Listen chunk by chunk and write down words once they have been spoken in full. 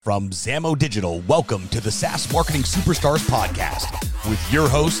From Zamo Digital, welcome to the SaaS Marketing Superstars podcast with your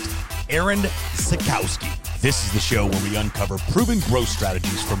host, Aaron Zakowski. This is the show where we uncover proven growth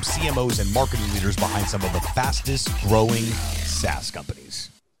strategies from CMOs and marketing leaders behind some of the fastest growing SaaS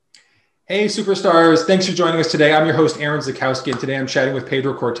companies. Hey, superstars. Thanks for joining us today. I'm your host, Aaron Zakowski, and today I'm chatting with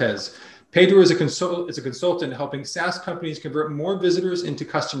Pedro Cortez. Pedro is a consultant helping SaaS companies convert more visitors into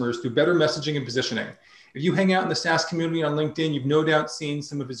customers through better messaging and positioning. If you hang out in the SaaS community on LinkedIn, you've no doubt seen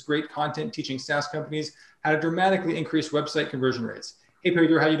some of his great content teaching SaaS companies how to dramatically increase website conversion rates. Hey,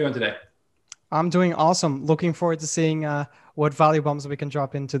 Pedro, how are you doing today? I'm doing awesome. Looking forward to seeing what value bombs we can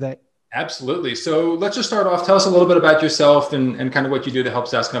drop in today. Absolutely. So let's just start off. Tell us a little bit about yourself and kind of what you do to help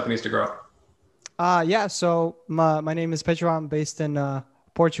SaaS companies to grow. So my name is Pedro. I'm based in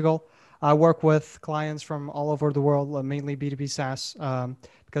Portugal. I work with clients from all over the world, mainly B2B SaaS,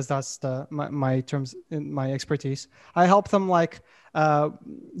 because that's my expertise. I help them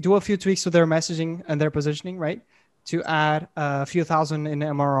do a few tweaks to their messaging and their positioning, right? To add a few thousand in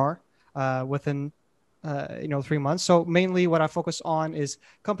MRR within 3 months. So mainly what I focus on is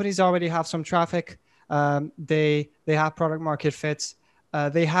companies already have some traffic. They have product market fits.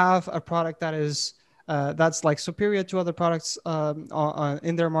 They have a product that is that's like superior to other products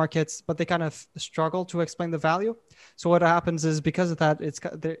in their markets, but they kind of struggle to explain the value. So what happens is because of that, it's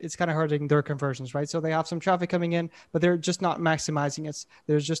kind of hurting their conversions, right? So they have some traffic coming in, but they're just not maximizing it.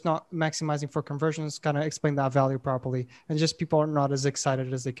 They're just not maximizing for conversions, kind of explain that value properly. And just people are not as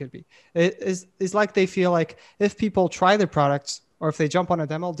excited as they could be. It's like they feel like if people try the products or if they jump on a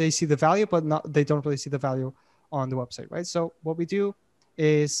demo, they see the value, but they don't really see the value on the website, right? So what we do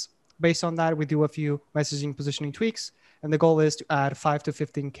is based on that, we do a few messaging positioning tweaks, and the goal is to add 5 to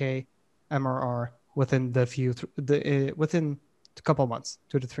 15K MRR within within a couple of months,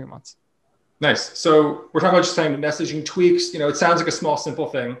 2 to 3 months. Nice. So we're talking about just saying messaging tweaks. It sounds like a small, simple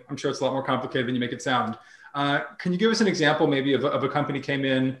thing. I'm sure it's a lot more complicated than you make it sound. Can you give us an example maybe of a company came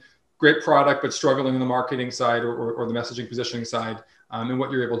in, great product, but struggling on the marketing side or the messaging positioning side, and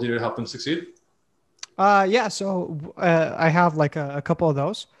what you're able to do to help them succeed? So I have a couple of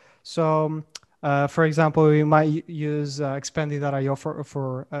those. So, for example, we might use Expendi.io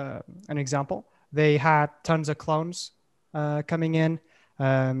for an example. They had tons of clones coming in.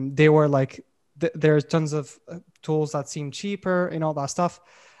 They were there's tons of tools that seem cheaper and all that stuff.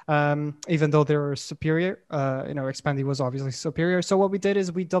 Even though they were superior, Expendi was obviously superior. So what we did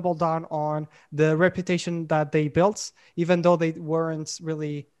is we doubled down on the reputation that they built, even though they weren't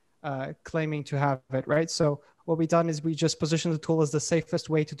really claiming to have it, right? So what we've done is we just position the tool as the safest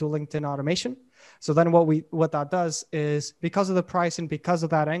way to do LinkedIn automation. So then what that does is because of the price and because of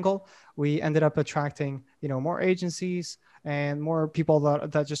that angle, we ended up attracting, more agencies and more people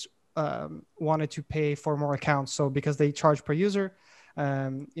that just wanted to pay for more accounts. So because they charge per user,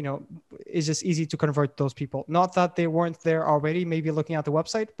 it's just easy to convert those people. Not that they weren't there already, maybe looking at the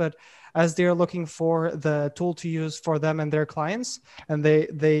website, but as they're looking for the tool to use for them and their clients, and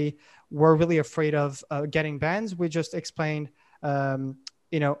they were really afraid of getting bans, we just explained,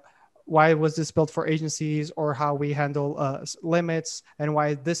 why was this built for agencies or how we handle limits and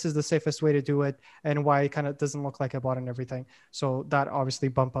why this is the safest way to do it and why it kind of doesn't look like a bot and everything. So that obviously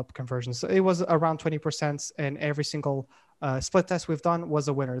bump up conversions. So it was around 20% and every single split test we've done was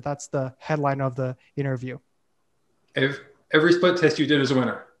a winner. That's the headline of the interview. Every split test you did is a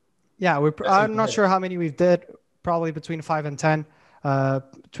winner. Yeah, I'm not sure how many we've did, probably between 5 and 10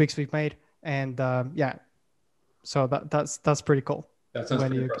 tweaks we've made. And so that's pretty cool. That sounds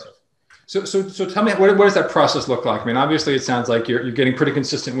pretty impressive. So tell me, what does that process look like? I mean, obviously it sounds like you're getting pretty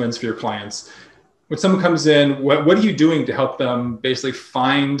consistent wins for your clients. When someone comes in, what are you doing to help them basically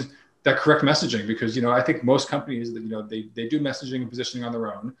find that correct messaging? Because, I think most companies that, they do messaging and positioning on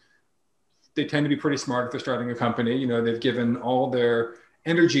their own. They tend to be pretty smart if they're starting a company. They've given all their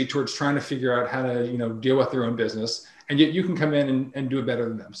energy towards trying to figure out how to, deal with their own business. And yet you can come in and do it better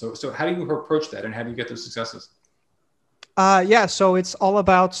than them. So how do you approach that and how do you get those successes? So it's all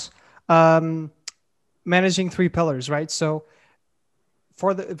about managing 3 pillars, right? So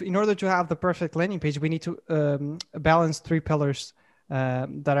in order to have the perfect landing page, we need to balance 3 pillars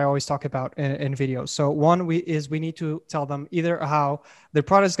that I always talk about in videos. So one we need to tell them either how the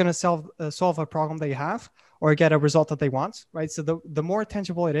product is going to solve a problem they have or get a result that they want, right? So the more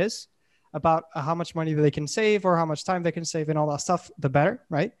tangible it is about how much money they can save or how much time they can save and all that stuff, the better,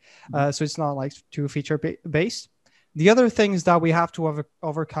 right? So it's not too feature based. The other things that we have to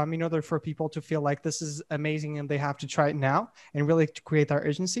overcome in order for people to feel like this is amazing and they have to try it now and really to create our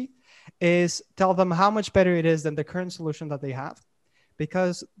urgency is tell them how much better it is than the current solution that they have.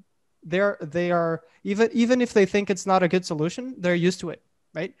 Because they are even if they think it's not a good solution, they're used to it.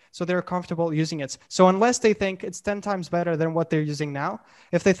 right? So they're comfortable using it. So unless they think it's 10 times better than what they're using now,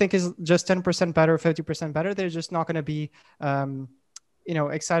 if they think is just 10% better, 50% better, they're just not going to be,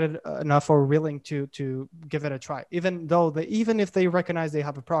 excited enough or willing to give it a try. Even if they recognize they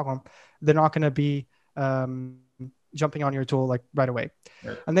have a problem, they're not going to be jumping on your tool like right away.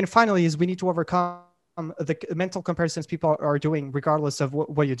 Right. And then finally is we need to overcome the mental comparisons people are doing, regardless of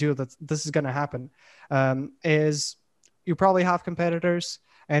what you do, that this is going to happen. Is you probably have competitors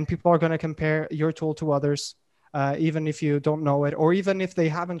and people are going to compare your tool to others, even if you don't know it, or even if they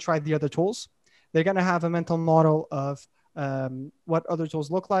haven't tried the other tools, they're going to have a mental model of what other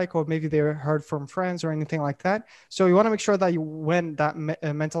tools look like, or maybe they heard from friends or anything like that. So you want to make sure that you win that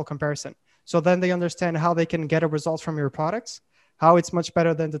mental comparison. So then they understand how they can get a result from your products, how it's much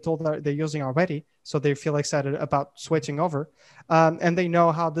better than the tool that they're using already. So they feel excited about switching over. And they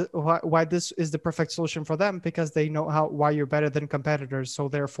know why this is the perfect solution for them, because they know why you're better than competitors. So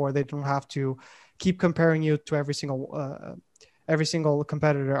therefore they don't have to keep comparing you to every single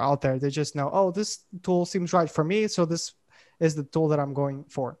competitor out there. They just know, oh, this tool seems right for me, so this is the tool that I'm going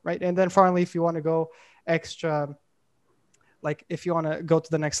for, right? And then finally, if you want to go extra, like if you want to go to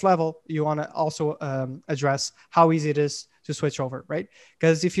the next level, you want to also address how easy it is to switch over, right?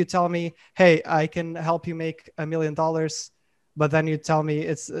 Because if you tell me, hey, I can help you make $1 million, but then you tell me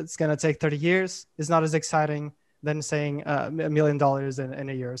it's going to take 30 years, it's not as exciting than saying $1 million in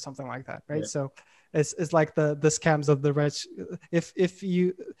a year or something like that, right? Yeah. So it's like the scams of the rich. If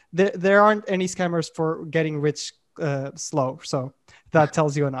you there aren't any scammers for getting rich slow, so that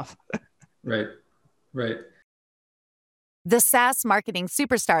tells you enough. Right. The SaaS Marketing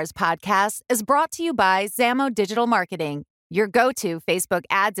Superstars podcast is brought to you by Zamo Digital Marketing, your go-to Facebook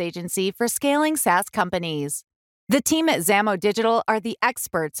ads agency for scaling SaaS companies. The team at Zamo Digital are the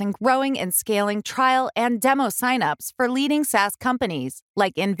experts in growing and scaling trial and demo signups for leading SaaS companies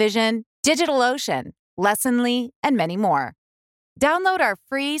like InVision, DigitalOcean, Lessonly, and many more. Download our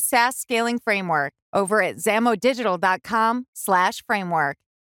free SaaS scaling framework over at zamodigital.com/framework.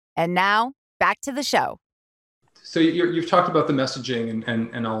 And now, back to the show. So you've talked about the messaging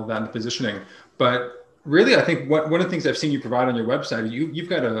and all of that and the positioning, but really I think one of the things I've seen you provide on your website, you've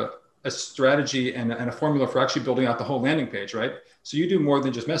got a strategy and a formula for actually building out the whole landing page, right? So you do more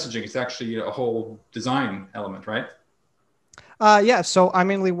than just messaging. It's actually a whole design element, right? Yeah. So I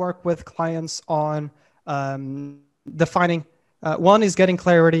mainly work with clients on defining. One is getting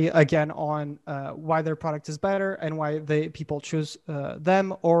clarity again on why their product is better and why people choose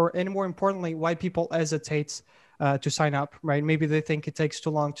them, and more importantly, why people hesitate to sign up, right? Maybe they think it takes too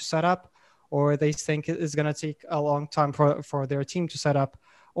long to set up, or they think it's going to take a long time for their team to set up,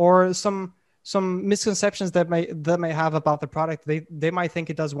 or some misconceptions that may have about the product. They might think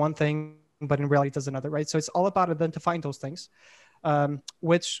it does one thing, but in reality it does another, right? So it's all about identifying those things,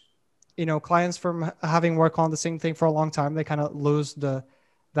 which, clients from having worked on the same thing for a long time, they kind of lose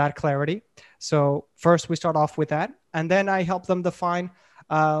that clarity. So first we start off with that, and then I help them define,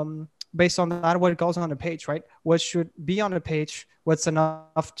 based on that, what goes on the page, right? What should be on the page? What's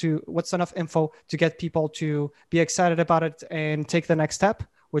enough info to get people to be excited about it and take the next step,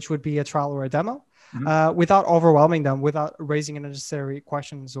 which would be a trial or a demo, without overwhelming them, without raising unnecessary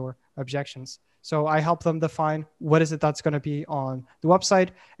questions or objections. So I help them define what is it that's going to be on the website.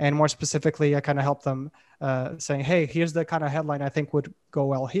 And more specifically, I kind of help them saying, hey, here's the kind of headline I think would go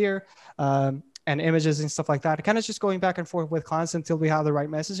well here, and images and stuff like that. Kind of just going back and forth with clients until we have the right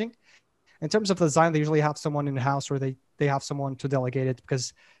messaging. In terms of design, they usually have someone in the house, or they have someone to delegate it,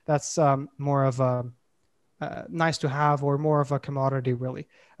 because that's more of a nice to have, or more of a commodity, really.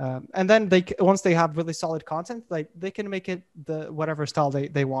 And then once they have really solid content, they can make it whatever style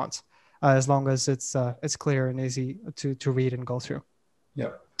they want, as long as it's clear and easy to read and go through. Yeah.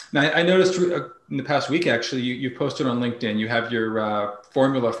 Now, I noticed in the past week, actually, you posted on LinkedIn, you have your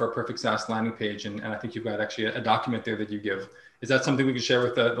formula for a perfect SaaS landing page. And I think you've got actually a document there that you give. Is that something we can share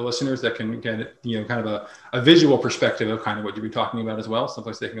with the listeners that can get, kind of a visual perspective of kind of what you've been talking about as well?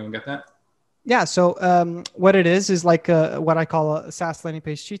 Someplace they can go and get that? Yeah. So what it is like what I call a SaaS landing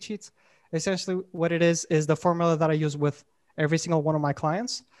page cheat sheet. Essentially what it is the formula that I use with every single one of my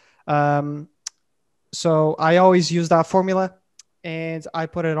clients. So I always use that formula, and I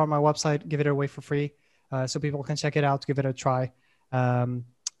put it on my website, give it away for free, so people can check it out, give it a try.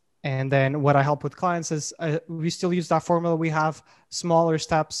 And then what I help with clients is we still use that formula. We have smaller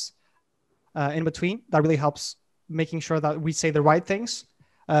steps in between that really helps making sure that we say the right things.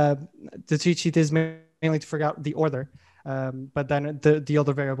 The cheat sheet is mainly to figure out the order. But then the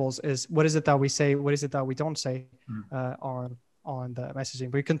other variables is what is it that we say, what is it that we don't say on the messaging.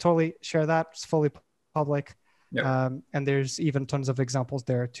 But you can totally share that. It's fully public. Yep. And there's even tons of examples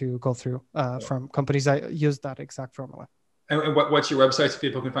there to go through from companies that use that exact formula. And what's your website so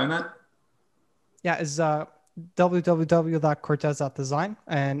people can find that? Yeah, it's www.cortez.design,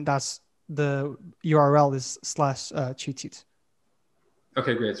 and that's the URL is /cheat sheet.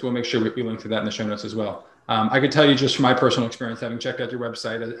 Okay, great. So we'll make sure we link to that in the show notes as well. I can tell you just from my personal experience, having checked out your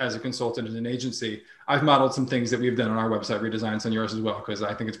website as a consultant in an agency, I've modeled some things that we've done on our website redesigns on yours as well, because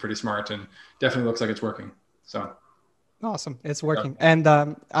I think it's pretty smart and definitely looks like it's working. So awesome, it's working. And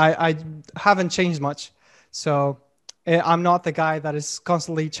I haven't changed much. So I'm not the guy that is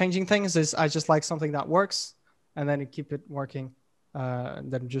constantly changing things. I just like something that works, and then you keep it working. And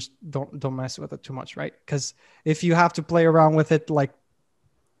then just don't mess with it too much, right? Because if you have to play around with it like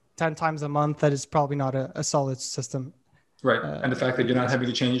 10 times a month, that is probably not a solid system. Right. And the fact that you're not having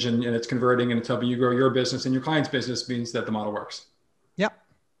to change and it's converting and it's helping you grow your business and your client's business means that the model works. Yeah.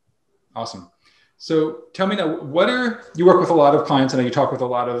 Awesome. So tell me now, you work with a lot of clients. I know you talk with a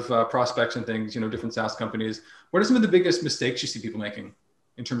lot of prospects and things, different SaaS companies. What are some of the biggest mistakes you see people making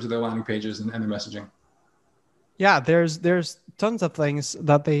in terms of their landing pages and their messaging? Yeah, there's tons of things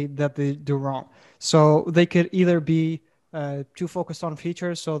that they do wrong. So they could either be too focused on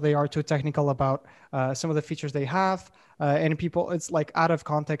features, so they are too technical about some of the features they have, and it's like out of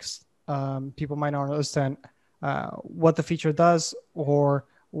context. People might not understand what the feature does or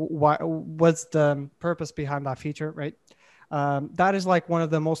what's the purpose behind that feature, right? That is like one of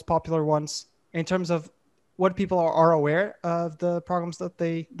the most popular ones in terms of what people are aware of the programs that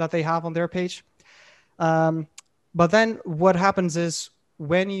they have on their page. But then what happens is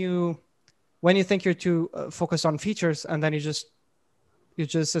when you think you're too focused on features, and then you just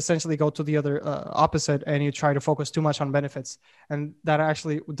essentially go to the other opposite, and you try to focus too much on benefits, and that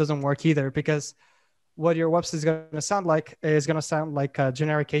actually doesn't work either, because what your website is going to sound like a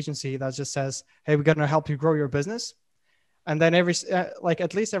generic agency that just says, hey, we're going to help you grow your business. And then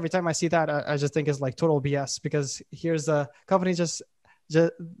at least every time I see that, I just think it's like total BS, because here's a company that,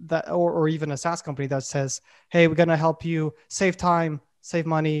 or even a SaaS company that says, hey, we're going to help you save time, save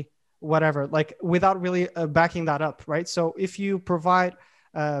money, whatever, like without really backing that up, right? So if you provide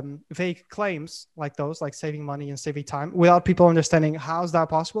vague claims like those, like saving money and saving time, without people understanding how is that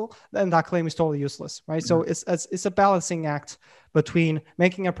possible, then that claim is totally useless, right? Mm-hmm. So it's a balancing act between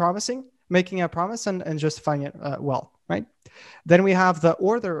making a promise and justifying it well, right? Then we have the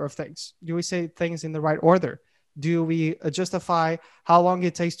order of things. Do we say things in the right order? Do we justify how long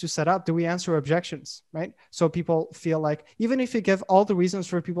it takes to set up? Do we answer objections, right? So people feel like even if you give all the reasons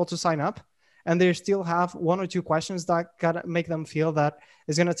for people to sign up, and they still have one or two questions that gotta make them feel that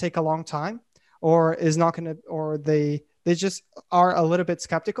it's going to take a long time, or is not going to, or they just are a little bit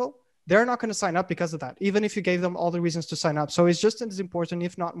skeptical, they're not going to sign up because of that, even if you gave them all the reasons to sign up. So it's just as important,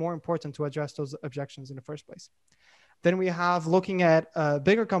 if not more important, to address those objections in the first place. Then we have looking at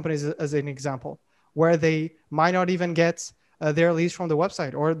bigger companies as an example, where they might not even get their leads from the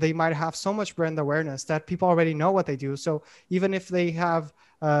website, or they might have so much brand awareness that people already know what they do. So even if they have,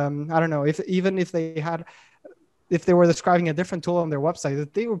 I don't know, if they were describing a different tool on their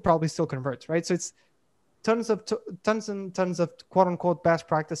website, they would probably still convert, right? So it's tons and tons of quote unquote best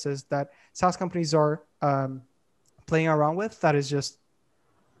practices that SaaS companies are playing around with, that is just,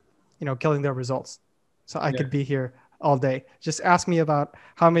 killing their results. So I could be here all day. Just ask me about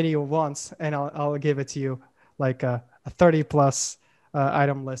how many you want, and I'll give it to you like a 30 plus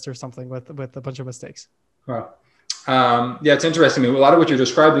item list or something with a bunch of mistakes. Wow. It's interesting. I mean, a lot of what you're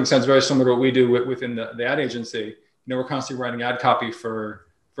describing sounds very similar to what we do within the ad agency. We're constantly writing ad copy for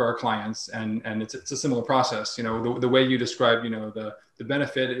our clients, and it's a similar process. The way you describe, the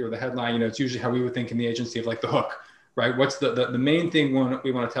benefit or the headline, it's usually how we would think in the agency of like the hook, right? What's the main thing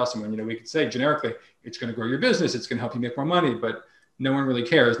we want to tell someone? We could say generically, it's going to grow your business, it's going to help you make more money, but no one really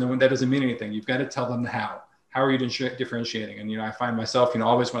cares. That doesn't mean anything. You've got to tell them the how. How are you differentiating? And, I find myself,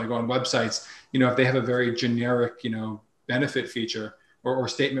 always when I go on websites, if they have a very generic, benefit feature or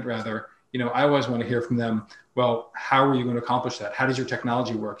statement rather, I always want to hear from them, well, how are you going to accomplish that? How does your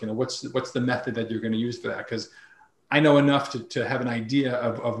technology work? What's the method that you're going to use for that? Because I know enough to have an idea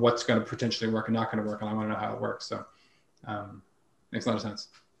of what's going to potentially work and not going to work. And I want to know how it works. So makes a lot of sense.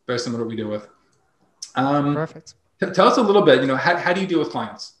 Very similar to what we deal with. Perfect. Tell us a little bit, how do you deal with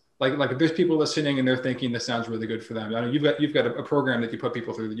clients? Like if there's people listening and they're thinking this sounds really good for them. I know you've got a program that you put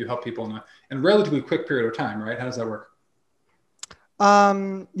people through, that you help people in a relatively quick period of time, right? How does that work?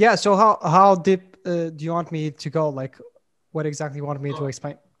 So how deep do you want me to go? Like, what exactly you want me to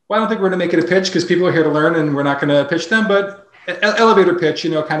explain? Well, I don't think we're going to make it a pitch, because people are here to learn and we're not going to pitch them, but elevator pitch,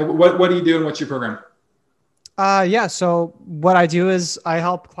 kind of what do you do and what's your program? So what I do is I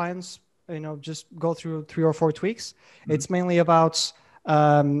help clients just go through 3 or 4 tweaks. It's mainly about,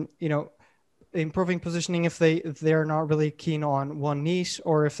 improving positioning if they're not really keen on one niche,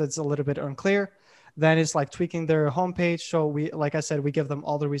 or if it's a little bit unclear. Then it's like tweaking their homepage. So like I said, we give them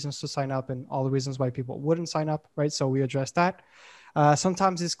all the reasons to sign up and all the reasons why people wouldn't sign up, right? So we address that.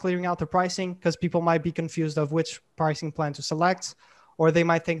 Sometimes it's clearing out the pricing, because people might be confused of which pricing plan to select, or they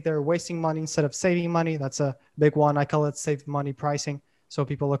might think they're wasting money instead of saving money. That's a big one. I call it save money pricing. So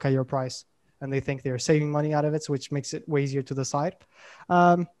people look at your price and they think they're saving money out of it, which makes it way easier to decide.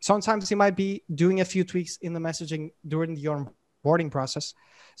 Sometimes you might be doing a few tweaks in the messaging during the onboarding process.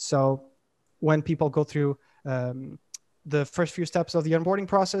 So when people go through the first few steps of the onboarding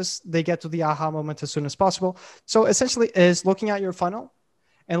process, they get to the aha moment as soon as possible. So essentially is looking at your funnel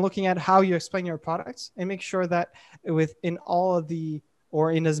and looking at how you explain your products, and make sure that within all of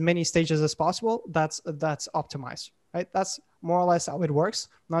or in as many stages as possible, that's optimized, right? That's more or less how it works.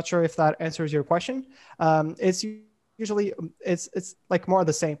 Not sure if that answers your question. It's usually, it's like more of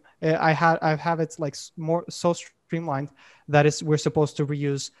the same. I have it like more so streamlined that we're supposed to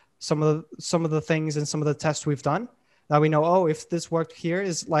reuse some of the things and some of the tests we've done. Now we know, if this worked here,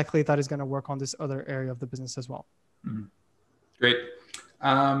 is likely that is going to work on this other area of the business as well. Mm-hmm. Great.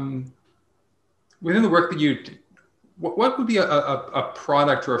 Within the work that you do, what would be a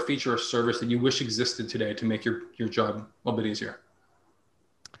product or a feature or service that you wish existed today to make your job a little bit easier?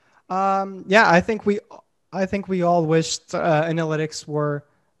 I think we all wished analytics were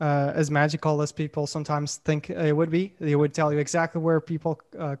as magical as people sometimes think it would be. They would tell you exactly where people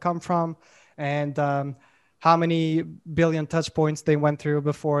come from, and how many billion touch points they went through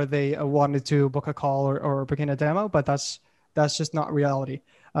before they wanted to book a call or begin a demo. But that's just not reality.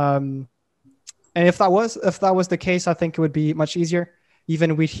 And if that was the case, I think it would be much easier.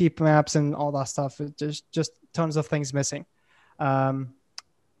 Even with heat maps and all that stuff, there's just tons of things missing. I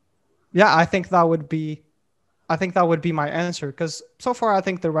think that would be my answer, because so far I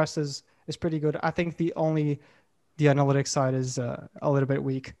think the rest is pretty good. I think the analytics side is a little bit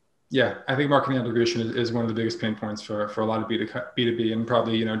weak. Yeah, I think marketing attribution is one of the biggest pain points for a lot of B2B and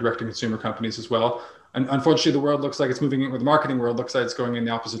probably direct to consumer companies as well. And unfortunately, the world looks like it's moving, or the marketing world looks like it's going in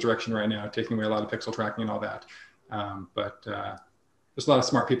the opposite direction right now, taking away a lot of pixel tracking and all that. But there's a lot of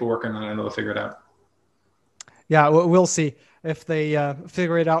smart people working on it, and they'll figure it out. Yeah, we'll see if they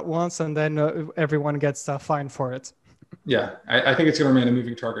figure it out once, and then everyone gets fined for it. Yeah, I think it's going to remain a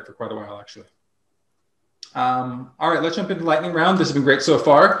moving target for quite a while, actually. All right, let's jump into the lightning round. This has been great so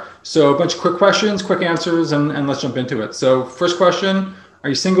far. So a bunch of quick questions, quick answers, and let's jump into it. So first question, are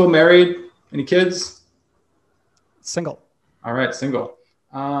you single, married, any kids? Single. All right, single.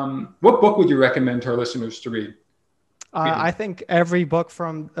 What book would you recommend to our listeners to read? I think every book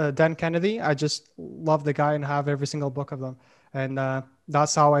from Dan Kennedy. I just love the guy and have every single book of them. And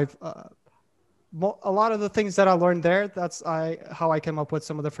that's how a lot of the things that I learned there, that's how I came up with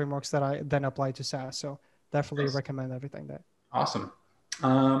some of the frameworks that I then applied to SaaS. So definitely recommend everything there. Awesome.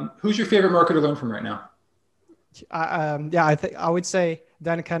 Who's your favorite marketer to learn from right now? I think I would say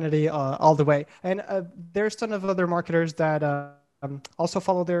Dan Kennedy all the way. And there's a ton of other marketers that also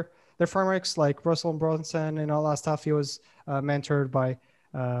follow their frameworks, like Russell Brunson and all that stuff. He was mentored by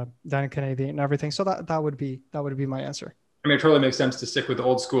Dan Kennedy and everything. So that would be my answer. I mean, it totally makes sense to stick with the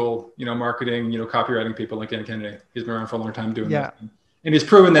old school, marketing, copywriting people like Dan Kennedy. He's been around for a long time doing that. And he's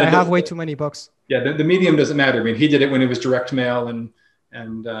proven that I have way too many books. Yeah, the medium doesn't matter. I mean, he did it when it was direct mail and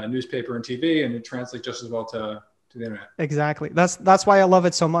newspaper and TV, and it translates just as well to the internet. Exactly. That's why I love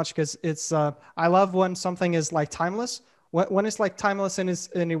it so much, because it's I love when something is like timeless. When it's like timeless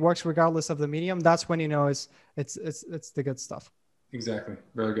and it works regardless of the medium, that's when it's the good stuff. Exactly.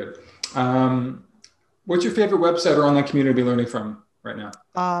 Very good. What's your favorite website or online community to be learning from right now?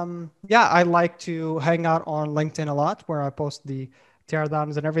 I like to hang out on LinkedIn a lot, where I post the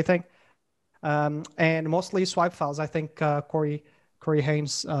teardowns and everything. And mostly Swipe Files. I think Corey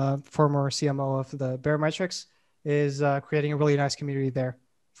Haynes, former CMO of the Barometrics, is creating a really nice community there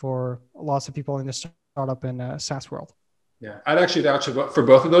for lots of people in the startup and SaaS world. Yeah, I'd actually vouch for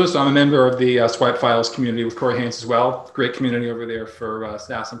both of those. So I'm a member of the Swipe Files community with Corey Haynes as well. Great community over there for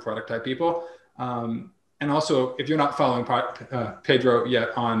SaaS and product type people. And also, if you're not following Pedro yet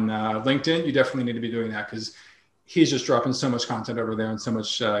on LinkedIn, you definitely need to be doing that, because he's just dropping so much content over there and so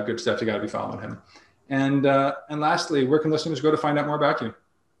much good stuff. You got to be following him. And lastly, where can listeners go to find out more about you?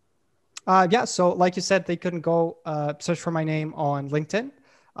 So like you said, they couldn't go search for my name on LinkedIn.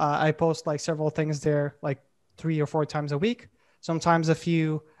 I post like several things there, like 3 or 4 times a week, sometimes a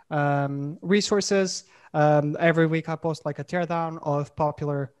few resources. Every week I post like a teardown of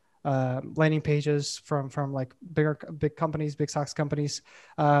popular landing pages from like big companies, big SaaS companies.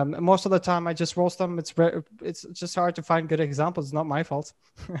 Most of the time I just roast them. It's just hard to find good examples. It's not my fault.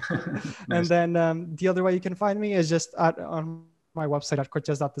 Nice. And then the other way you can find me is just on my website at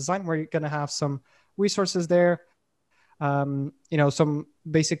cortez.design, where you're going to have some resources there. Some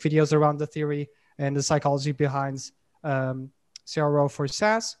basic videos around the theory and the psychology behind CRO for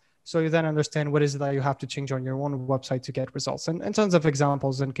SaaS. So you then understand what is it that you have to change on your own website to get results, and tons of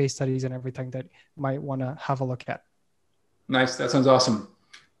examples and case studies and everything that you might want to have a look at. Nice. That sounds awesome.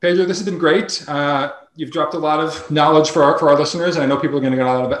 Pedro, this has been great. You've dropped a lot of knowledge for our listeners, and I know people are going to get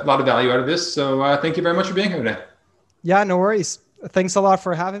a lot of value out of this. So thank you very much for being here today. Yeah, no worries. Thanks a lot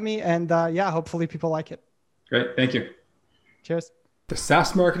for having me. And hopefully people like it. Great. Thank you. Cheers. The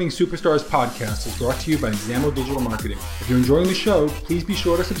SaaS Marketing Superstars podcast is brought to you by Zamo Digital Marketing. If you're enjoying the show, please be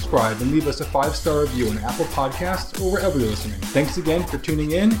sure to subscribe and leave us a 5-star review on Apple Podcasts or wherever you're listening. Thanks again for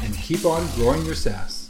tuning in, and keep on growing your SaaS.